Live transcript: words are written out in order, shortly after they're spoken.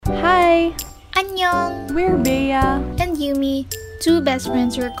Hi! Annyeong! We're Bea And Yumi, two best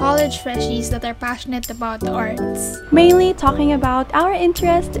friends who are college freshies that are passionate about the arts. mainly talking about our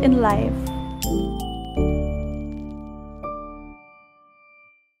interest in life.